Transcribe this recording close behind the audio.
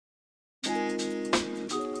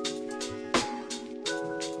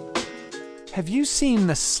Have you seen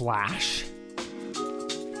the Slash?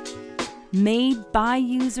 Made by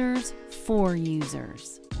users for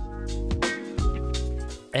users.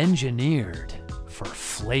 Engineered for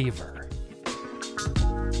flavor.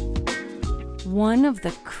 One of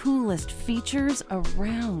the coolest features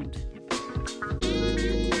around.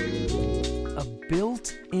 A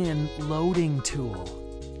built-in loading tool.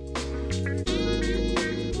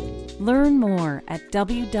 Learn more at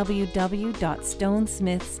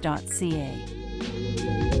www.stonesmiths.ca.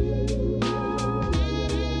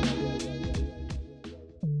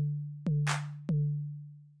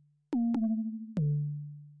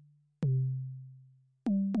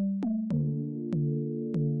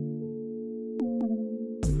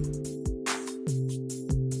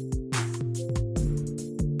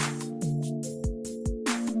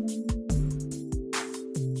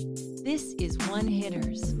 This is One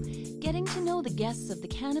Hitters, getting to know the guests of the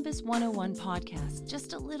Cannabis 101 podcast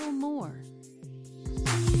just a little more.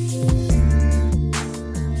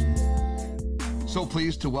 So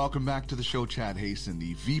pleased to welcome back to the show Chad Hason,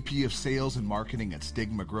 the VP of Sales and Marketing at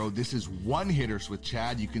Stigma Grow. This is One Hitters with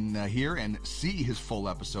Chad. You can hear and see his full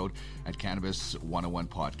episode at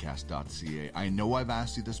cannabis101podcast.ca. I know I've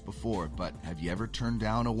asked you this before, but have you ever turned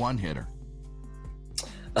down a one-hitter?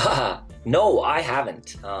 No, I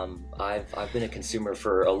haven't. I've been a consumer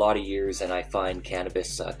for a lot of years, and I find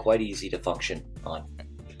cannabis quite easy to function on.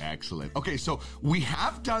 Excellent. Okay, so we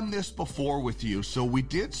have done this before with you, so we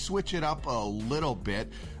did switch it up a little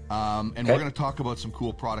bit, and we're going to talk about some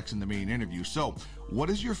cool products in the main interview. So what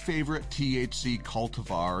is your favorite THC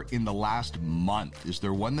cultivar in the last month? Is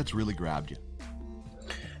there one that's really grabbed you?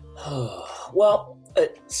 Well,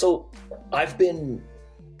 so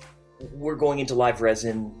we're going into live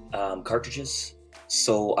resin cartridges.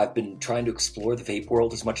 So I've been trying to explore the vape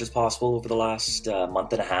world as much as possible over the last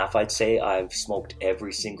month and a half, I'd say. I've smoked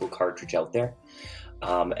every single cartridge out there.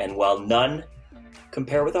 And while none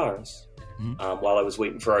compare with ours, while I was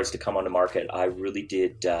waiting for ours to come on the market, I really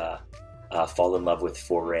did fall in love with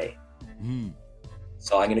Foray.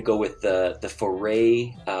 So I'm going to go with the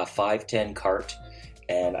Foray 510 cart.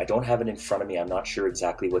 And I don't have it in front of me. I'm not sure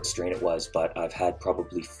exactly what strain it was, but I've had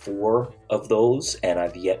probably 4 of those, and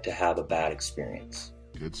I've yet to have a bad experience.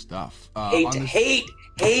 Good stuff. Hate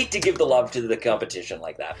to give the love to the competition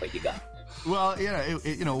like that, but you got it. Well,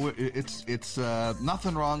 it's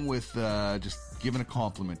nothing wrong with just giving a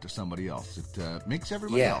compliment to somebody else. It makes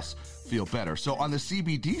everybody else feel better. So on the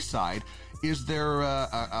CBD side, is there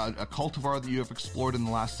a cultivar that you have explored in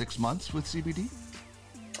the last 6 months with CBD?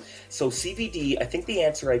 So CBD, I think the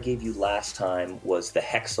answer I gave you last time was the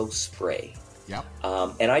Hexo spray. Yep.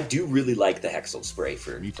 And I do really like the Hexo spray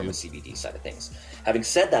from a CBD side of things. Having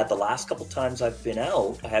said that, the last couple times I've been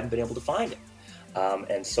out, I haven't been able to find it.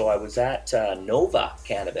 And so I was at Nova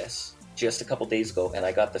Cannabis just a couple days ago, and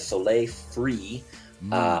I got the Soleil Free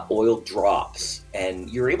oil drops. And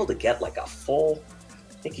you're able to get like I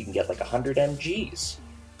think you can get like 100 mgs.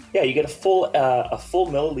 Yeah, you get a full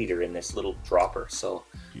milliliter in this little dropper. So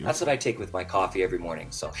that's what I take with my coffee every morning.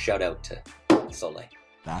 So shout out to Soleil.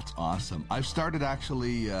 That's awesome. I've started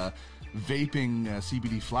actually vaping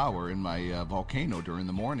CBD flower in my Volcano during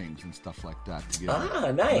the mornings and stuff like that to get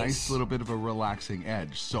a nice little bit of a relaxing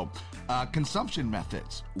edge. So consumption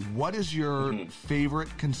methods. What is your favorite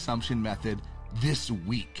consumption method this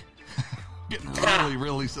week? Getting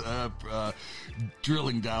really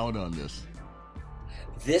drilling down on this.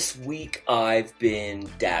 This week I've been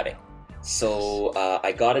dabbing. So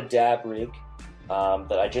I got a dab rig,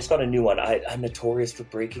 but I just got a new one. I'm notorious for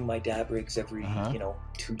breaking my dab rigs every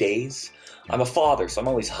 2 days. I'm a father, so I'm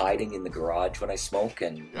always hiding in the garage when I smoke,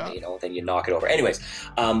 and then you knock it over. Anyways,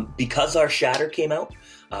 because our shatter came out,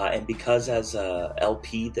 and because as a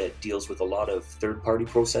LP that deals with a lot of third-party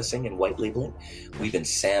processing and white labeling, we've been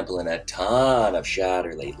sampling a ton of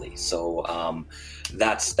shatter lately. So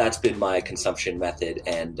that's been my consumption method.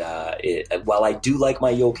 And while I do like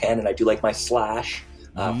my Yocan and I do like my Slash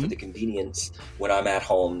for the convenience, when I'm at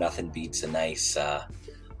home, nothing beats a nice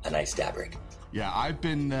dab rig. Yeah, I've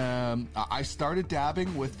been. I started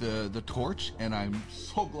dabbing with the torch, and I'm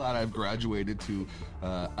so glad I've graduated to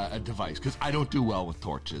a device because I don't do well with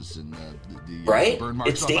torches and the burn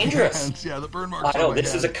marks. It's dangerous. Yeah, the burn marks. I know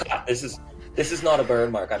this is a cut. This is not a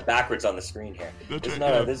burn mark. I'm backwards on the screen here.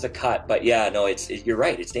 This is a cut, but yeah, no, you're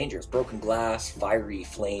right. It's dangerous. Broken glass, fiery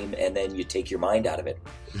flame, and then you take your mind out of it.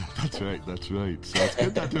 Yeah, that's right. So it's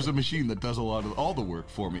good that there's a machine that does all the work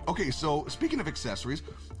for me. Okay, so speaking of accessories,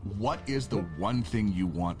 what is the one thing you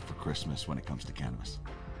want for Christmas when it comes to cannabis?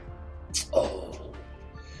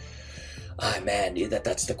 Man,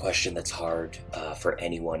 that's the question that's hard for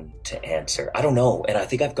anyone to answer. I don't know, and I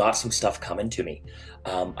think I've got some stuff coming to me.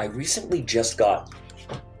 I recently just got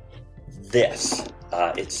this.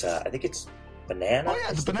 It's I think it's banana. Oh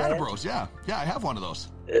yeah, the Banana Bros. Yeah, I have one of those.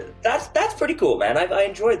 That's pretty cool, man. I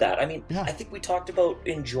enjoyed that. I mean, yeah. I think we talked about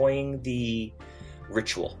enjoying the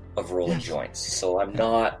ritual of rolling joints. So I'm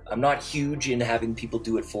not huge in having people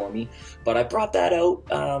do it for me, but I brought that out.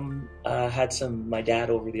 Had my dad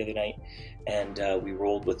over the other night, and we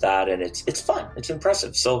rolled with that, and it's fun. It's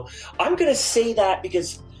impressive. So I'm gonna say that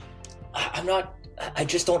because I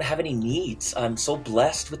just don't have any needs. I'm so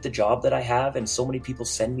blessed with the job that I have, and so many people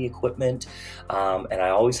send me equipment, and I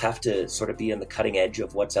always have to sort of be on the cutting edge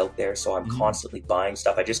of what's out there. So I'm constantly buying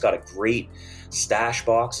stuff. I just got a great stash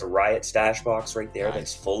box, a Riot stash box right there. Nice.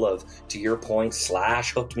 That's full of, to your point,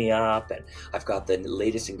 Slash hooked me up, and I've got the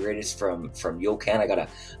latest and greatest from Yokan. I got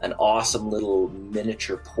an awesome little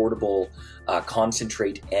miniature portable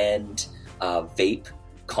concentrate and vape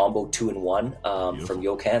combo 2-in-1 from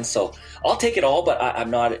Yokan. So I'll take it all, but I'm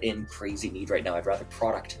not in crazy need right now. I'd rather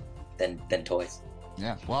product than toys.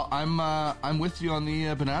 Yeah, well, I'm with you on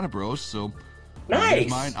the Banana Bros. So nice.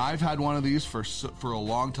 Mine. I've had one of these for a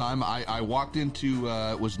long time. I walked into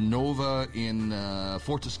it was Nova in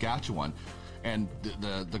Fort Saskatchewan, and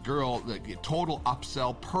the girl, the total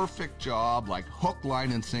upsell, perfect job, like hook,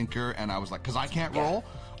 line, and sinker. And I was like, because I can't roll,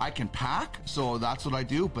 I can pack, so that's what I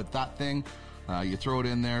do. But that thing. You throw it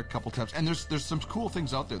in there a couple times, and there's some cool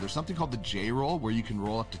things out there. There's something called the J roll where you can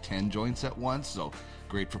roll up to 10 joints at once. So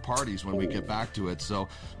great for parties when we get back to it. So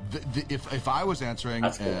if I was answering,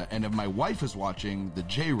 cool. And if my wife is watching, the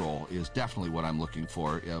J roll is definitely what I'm looking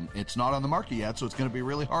for. It's not on the market yet, so it's going to be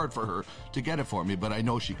really hard for her to get it for me. But I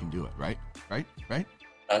know she can do it. Right.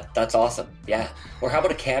 That's awesome. Yeah. Or how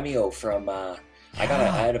about a cameo from? I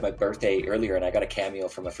had my birthday earlier, and I got a cameo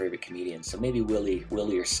from a favorite comedian. So maybe Willie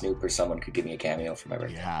or Snoop or someone could give me a cameo for my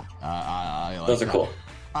birthday. Yeah, I like those are cool.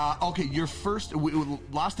 Okay, your first.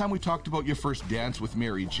 Last time we talked about your first dance with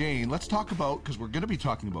Mary Jane. Let's talk about, because we're going to be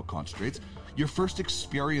talking about concentrates. Your first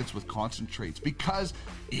experience with concentrates, because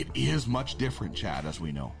it is much different, Chad, as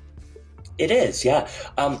we know. It is, yeah.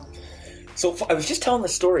 So I was just telling the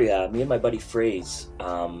story, me and my buddy Phrase,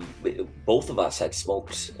 both of us had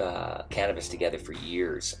smoked cannabis together for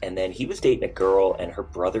years. And then he was dating a girl, and her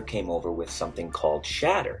brother came over with something called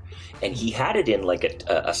Shatter. And he had it in like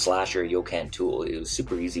a Slash or a Yokan tool. It was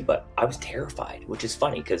super easy, but I was terrified, which is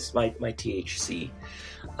funny because my THC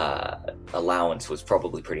allowance was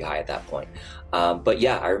probably pretty high at that point. But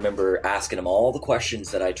yeah, I remember asking him all the questions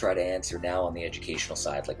that I try to answer now on the educational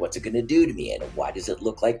side, like what's it going to do to me, and why does it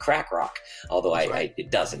look like crack rock? Although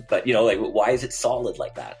it doesn't, but like why is it solid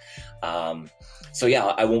like that? So yeah,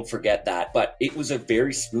 I won't forget that. But it was a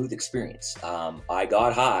very smooth experience. I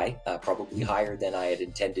got high, probably higher than I had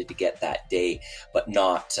intended to get that day, but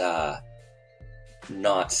not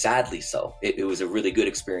sadly so. It was a really good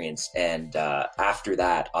experience, and after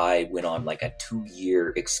that I went on like a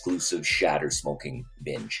 2-year exclusive shatter smoking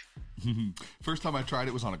binge. First time I tried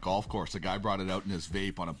it was on a golf course. A guy brought it out in his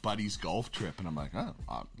vape on a buddy's golf trip, and I'm like,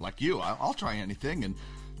 like you, I'll try anything. And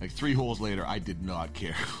like 3 holes later, I did not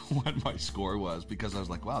care what my score was, because I was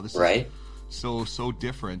like, wow, this is so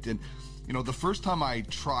different. And the first time I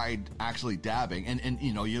tried actually dabbing, and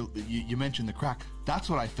you mentioned the crack, that's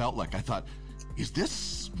what I felt like. I thought, is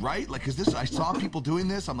this right? Like, is this, I saw people doing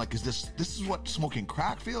this. I'm like, this is what smoking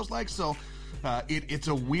crack feels like? So it's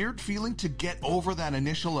a weird feeling to get over that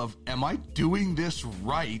initial of, am I doing this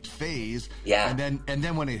right phase? Yeah. And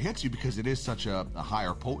then when it hits you, because it is such a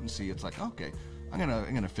higher potency, it's like, okay, I'm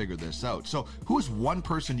gonna figure this out. So who is one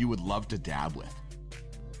person you would love to dab with?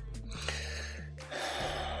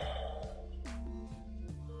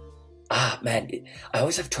 Man, I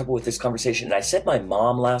always have trouble with this conversation. And I said my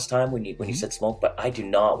mom last time when you said smoke, but I do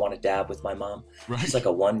not want to dab with my mom. Right. She's like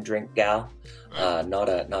a 1-drink gal, not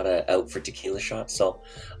a out for tequila shot. So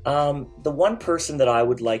the one person that I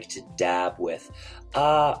would like to dab with,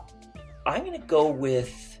 I'm going to go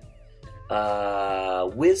with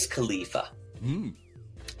Wiz Khalifa.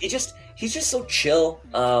 He's just so chill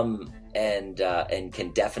and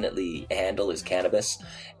can definitely handle his cannabis.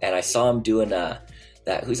 And I saw him doing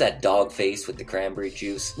who's that dog face with the cranberry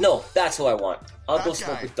juice? No, that's who I want. I'll go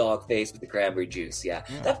smoke with dog face with the cranberry juice. Yeah.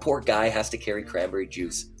 That poor guy has to carry cranberry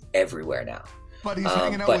juice everywhere now. But he's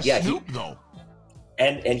hanging out with Snoop, though.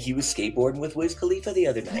 And he was skateboarding with Wiz Khalifa the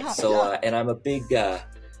other night. And I'm a big,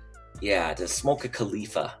 to smoke a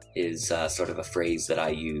Khalifa is sort of a phrase that I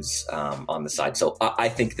use on the side. So I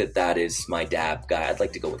think that is my dab guy. I'd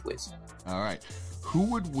like to go with Wiz. All right.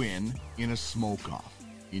 Who would win in a smoke-off,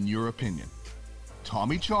 in your opinion?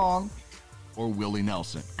 Tommy Chong or Willie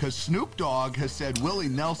Nelson? Because Snoop Dogg has said Willie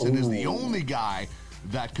Nelson is the only guy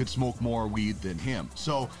that could smoke more weed than him.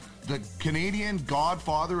 So the Canadian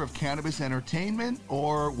godfather of cannabis entertainment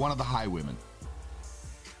or one of the high women?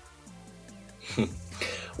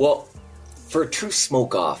 Well, for a true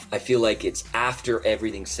smoke off, I feel like it's after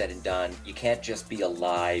everything's said and done. You can't just be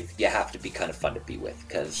alive. You have to be kind of fun to be with,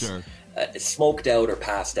 because smoked out or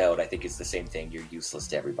passed out, I think, is the same thing. You're useless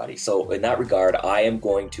to everybody. So in that regard, I am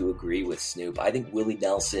going to agree with Snoop. I think Willie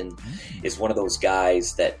Nelson is one of those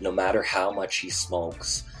guys that no matter how much he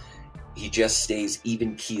smokes, he just stays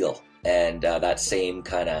even keel. And that same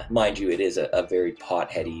kind of, mind you, it is a very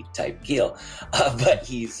pot-heady type keel. But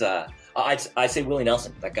he's, I say Willie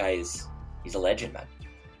Nelson. That guy he's a legend, man.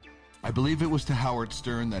 I believe it was to Howard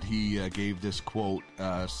Stern that he gave this quote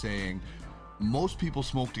saying, most people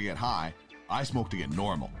smoke to get high. I smoke to get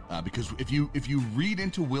normal. Because if you read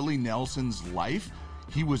into Willie Nelson's life,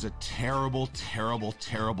 he was a terrible, terrible,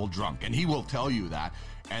 terrible drunk. And he will tell you that.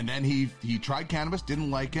 And then he tried cannabis, didn't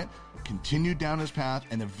like it, continued down his path,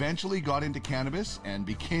 and eventually got into cannabis and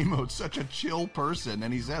became such a chill person.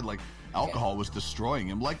 And he said, like, alcohol was destroying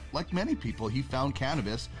him. Like many people, he found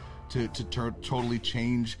cannabis to totally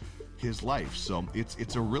change his life. So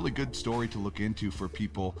it's a really good story to look into for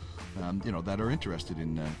people, that are interested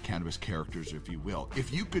in cannabis characters, if you will.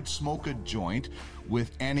 If you could smoke a joint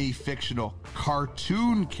with any fictional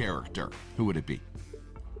cartoon character, who would it be?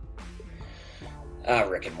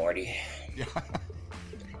 Rick and Morty. Yeah.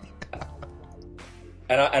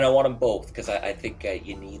 And I want them both, because I think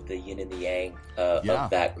you need the yin and the yang of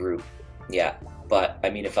that group. Yeah. But I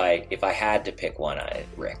mean, if I had to pick one,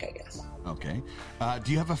 Rick, I guess. Okay.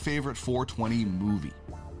 Do you have a favorite 420 movie?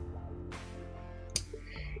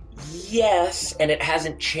 Yes, and it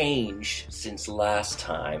hasn't changed since last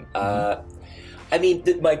time. I mean,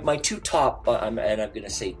 my two top, and I'm going to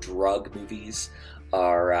say drug movies,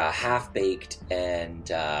 are Half Baked and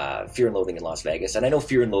Fear and Loathing in Las Vegas. And I know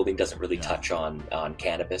Fear and Loathing doesn't really touch on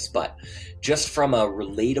cannabis, but just from a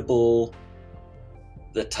relatable,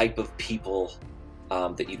 the type of people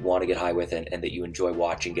that you'd want to get high with and that you enjoy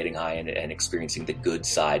watching getting high and experiencing the good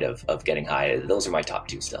side of getting high, those are my top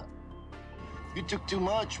two still. You took too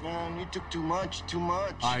much, man. You took too much.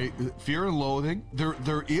 Fear and Loathing.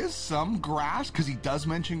 There is some grass, because he does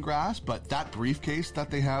mention grass, but that briefcase that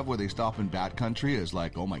they have where they stop in Bat Country is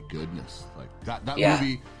like, oh my goodness, like that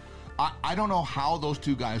movie. I don't know how those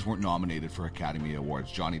two guys weren't nominated for Academy Awards,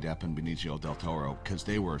 Johnny Depp and Benicio del Toro, because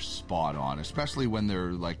they were spot on, especially when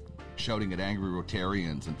they're like shouting at angry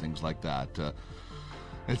Rotarians and things like that.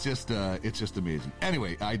 It's just amazing.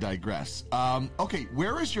 Anyway, I digress. Okay,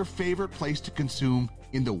 where is your favorite place to consume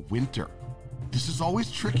in the winter? This is always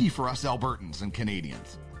tricky for us Albertans and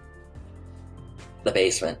Canadians. The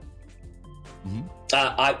basement. Mm-hmm.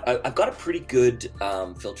 I've got a pretty good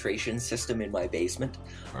filtration system in my basement.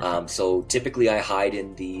 So typically I hide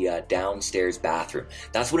in the downstairs bathroom.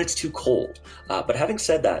 That's when it's too cold. But having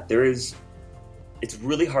said that, it's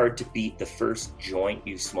really hard to beat the first joint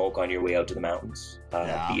you smoke on your way out to the mountains.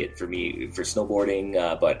 Be it for me for snowboarding,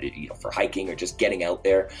 but for hiking or just getting out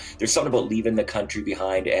there. There's something about leaving the country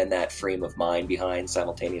behind and that frame of mind behind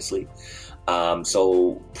simultaneously.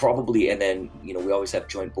 So probably, and then we always have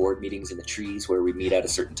joint board meetings in the trees where we meet at a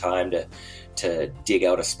certain time to dig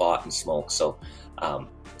out a spot and smoke. So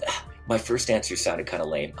my first answer sounded kind of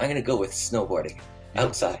lame. I'm going to go with snowboarding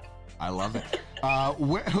outside. I love it.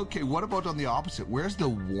 Okay, what about on the opposite? Where's the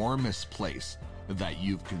warmest place that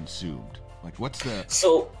you've consumed? Like, what's the...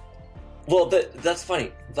 So, that's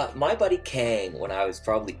funny. My buddy Kang, when I was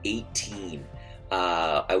probably 18,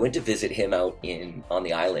 I went to visit him out on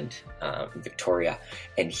the island in Victoria,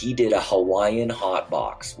 and he did a Hawaiian hot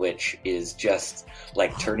box, which is just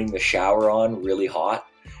like turning the shower on really hot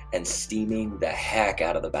and steaming the heck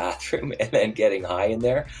out of the bathroom and then getting high in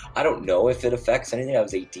there. I don't know if it affects anything. I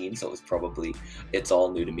was 18, so it's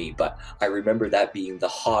all new to me. But I remember that being the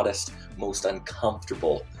hottest, most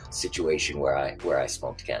uncomfortable situation where I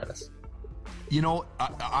smoked cannabis.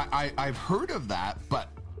 I've heard of that, but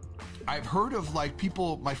I've heard of like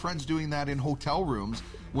people, my friends doing that in hotel rooms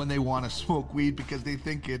when they want to smoke weed because they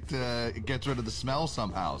think it gets rid of the smell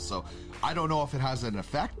somehow. So I don't know if it has an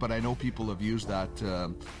effect, but I know people have used that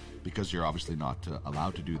because you're obviously not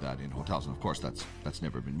allowed to do that in hotels. And of course, that's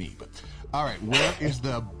never been me. But all right, where is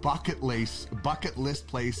the bucket list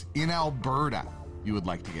place in Alberta you would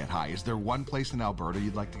like to get high? Is there one place in Alberta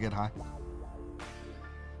you'd like to get high?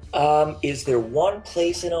 Is there one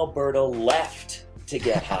place in Alberta left to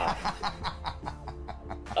get high?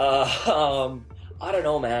 I don't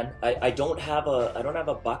know, man. I don't have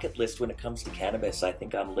a bucket list when it comes to cannabis. I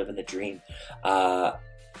think I'm living the dream.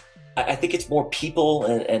 I think it's more people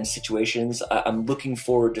and situations. I'm looking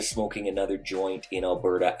forward to smoking another joint in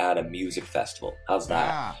Alberta at a music festival. How's that?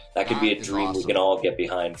 Yeah, that could be a dream awesome. We can all get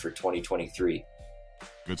behind for 2023.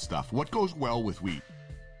 Good stuff. What goes well with weed?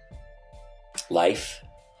 Life.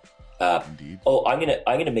 Indeed. Oh, I'm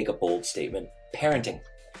gonna make a bold statement. Parenting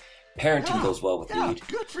goes well with weed.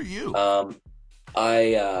 Good for you.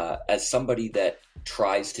 I as somebody that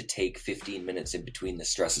tries to take 15 minutes in between the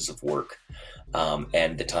stresses of work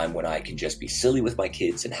and the time when I can just be silly with my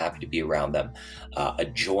kids and happy to be around them, a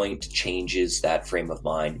joint changes that frame of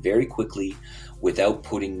mind very quickly without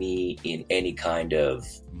putting me in any kind of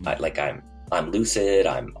like I'm lucid.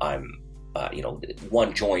 I'm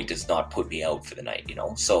one joint does not put me out for the night,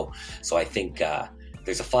 So I think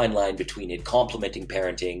there's a fine line between it complementing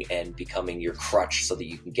parenting and becoming your crutch so that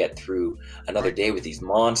you can get through another day with these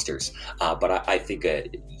monsters. But I think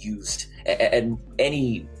used, and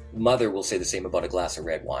any mother will say the same about a glass of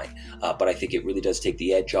red wine. But I think it really does take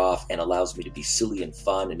the edge off and allows me to be silly and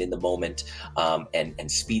fun and in the moment, and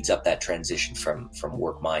speeds up that transition from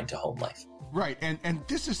work mind to home life. Right. And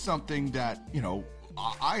this is something that,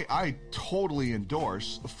 I totally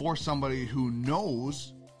endorse for somebody who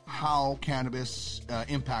knows how cannabis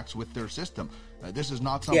impacts with their system. This is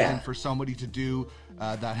not something for somebody to do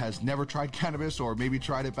that has never tried cannabis or maybe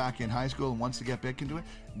tried it back in high school and wants to get back into it.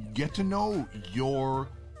 Get to know your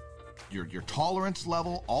tolerance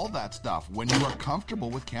level, all that stuff. When you are comfortable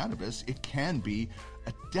with cannabis, it can be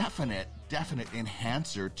a definite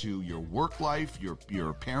enhancer to your work life, your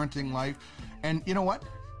parenting life. And you know what?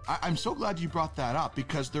 I'm so glad you brought that up,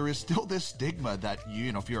 because there is still this stigma that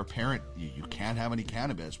if you're a parent, you can't have any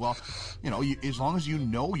cannabis. Well, as long as you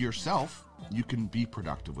know yourself, you can be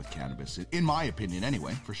productive with cannabis. In my opinion,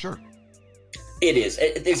 anyway, for sure. It is.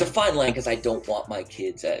 There's a fine line, because I don't want my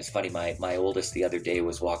kids. It's funny. My oldest the other day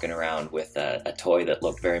was walking around with a toy that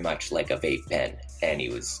looked very much like a vape pen, and he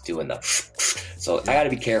was doing the. So I got to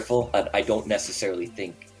be careful. I don't necessarily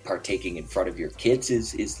think partaking in front of your kids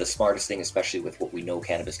is the smartest thing, especially with what we know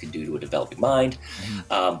cannabis can do to a developing mind.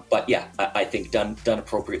 But yeah, I think done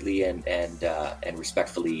appropriately and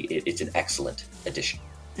respectfully, it's an excellent addition.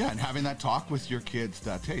 Yeah, and having that talk with your kids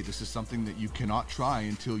that, hey, this is something that you cannot try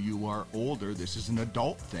until you are older. This is an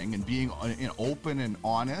adult thing, and being open and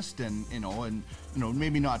honest, and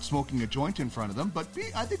maybe not smoking a joint in front of them, but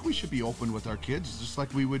I think we should be open with our kids, just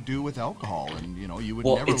like we would do with alcohol. And you would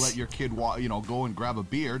never let your kid go and grab a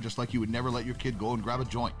beer, just like you would never let your kid go and grab a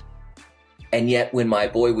joint. And yet, when my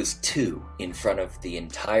boy was 2, in front of the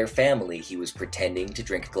entire family, he was pretending to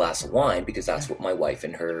drink a glass of wine, because that's what my wife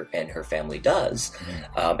and her family does.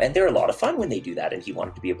 And they're a lot of fun when they do that, and he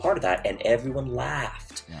wanted to be a part of that, and everyone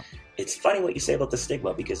laughed. Yeah. It's funny what you say about the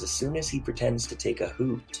stigma, because as soon as he pretends to take a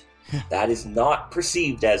hoot, that is not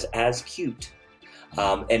perceived as cute.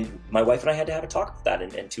 And my wife and I had to have a talk about that,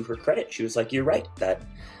 and to her credit, she was like, "You're right,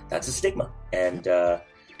 that's a stigma." And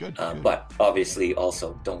Good. But obviously,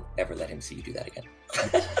 also, don't ever let him see you do that again.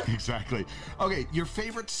 Exactly. Okay, your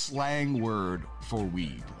favorite slang word for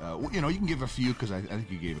weed? You can give a few, because I think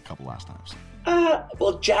you gave a couple last times.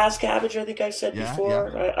 Well, jazz cabbage, I think I said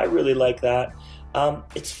before. Yeah. I really like that.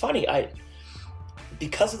 It's funny.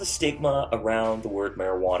 Because of the stigma around the word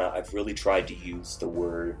marijuana, I've really tried to use the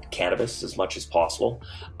word cannabis as much as possible.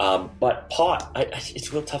 But pot,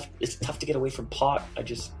 it's real tough. It's tough to get away from pot. I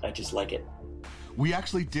just like it. We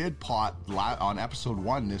actually did pot on episode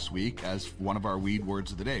 1 this week as one of our weed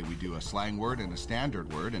words of the day. We do a slang word and a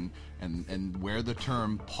standard word, and where the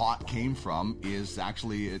term pot came from is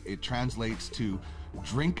actually it translates to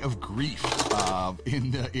drink of grief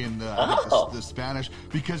in the Spanish,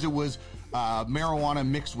 because it was marijuana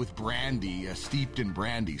mixed with brandy, steeped in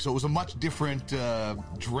brandy. So it was a much different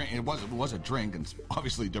drink. It was a drink, and it's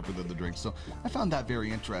obviously different than the drink. So I found that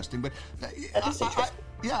very interesting. But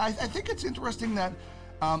I think it's interesting that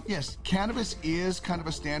yes, cannabis is kind of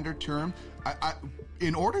a standard term.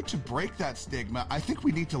 In order to break that stigma, I think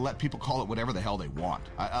we need to let people call it whatever the hell they want.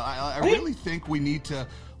 I really think we need to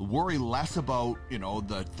worry less about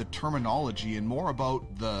the terminology and more about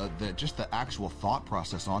the actual thought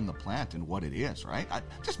process on the plant and what it is, right?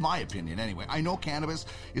 Just my opinion anyway. I know cannabis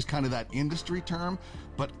is kind of that industry term,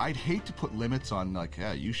 but I'd hate to put limits on, like,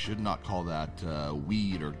 yeah, you should not call that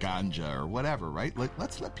weed or ganja or whatever, right? Like,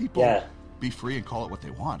 let's let people be free and call it what they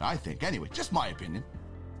want, I think. Anyway, just my opinion.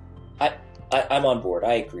 I'm on board.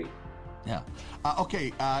 I agree. Yeah.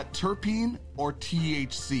 Okay. Terpene or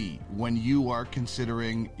THC when you are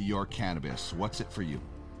considering your cannabis? What's it for you?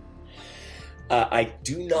 I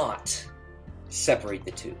do not separate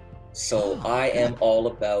the two. So I am all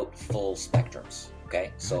about full spectrums.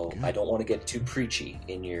 Okay, so I don't want to get too preachy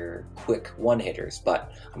in your quick one-hitters,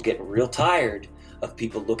 but I'm getting real tired of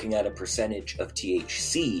people looking at a percentage of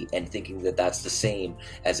THC and thinking that that's the same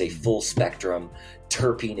as a full-spectrum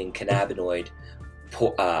terpene and cannabinoid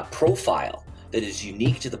profile that is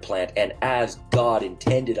unique to the plant and as God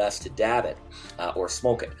intended us to dab it or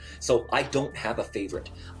smoke it. So I don't have a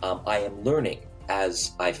favorite. I am learning,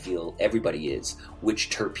 as I feel everybody is, which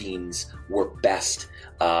terpenes work best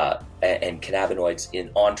and cannabinoids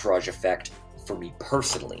in entourage effect for me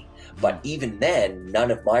personally. But even then,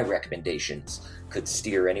 none of my recommendations could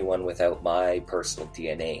steer anyone without my personal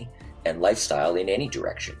DNA and lifestyle in any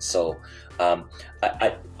direction. So I'm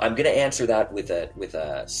going to answer that with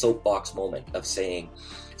a soapbox moment of saying,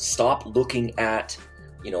 stop looking at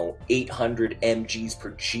 800 mgs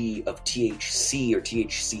per G of THC or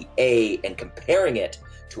THCA and comparing it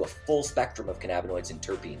to a full spectrum of cannabinoids and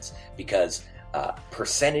terpenes, because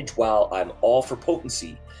percentage, while I'm all for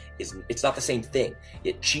potency, it's not the same thing.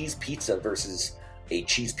 Cheese pizza versus a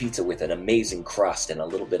cheese pizza with an amazing crust and a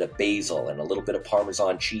little bit of basil and a little bit of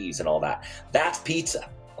Parmesan cheese and all that. That's pizza,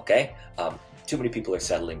 okay? Too many people are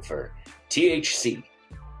settling for THC.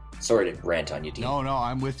 Sorry to rant on you, Dean. No,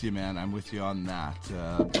 I'm with you, man. I'm with you on that.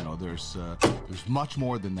 There's much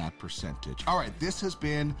more than that percentage. All right, this has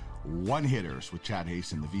been One Hitters with Chad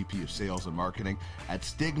Hason, the VP of Sales and Marketing at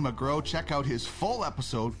Stigma Grow. Check out his full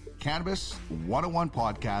episode,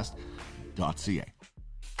 Cannabis101podcast.ca.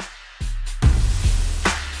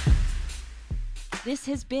 This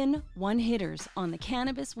has been One Hitters on the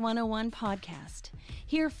Cannabis 101 podcast.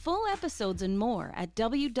 Hear full episodes and more at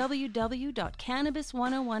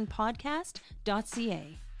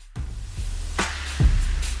www.cannabis101podcast.ca.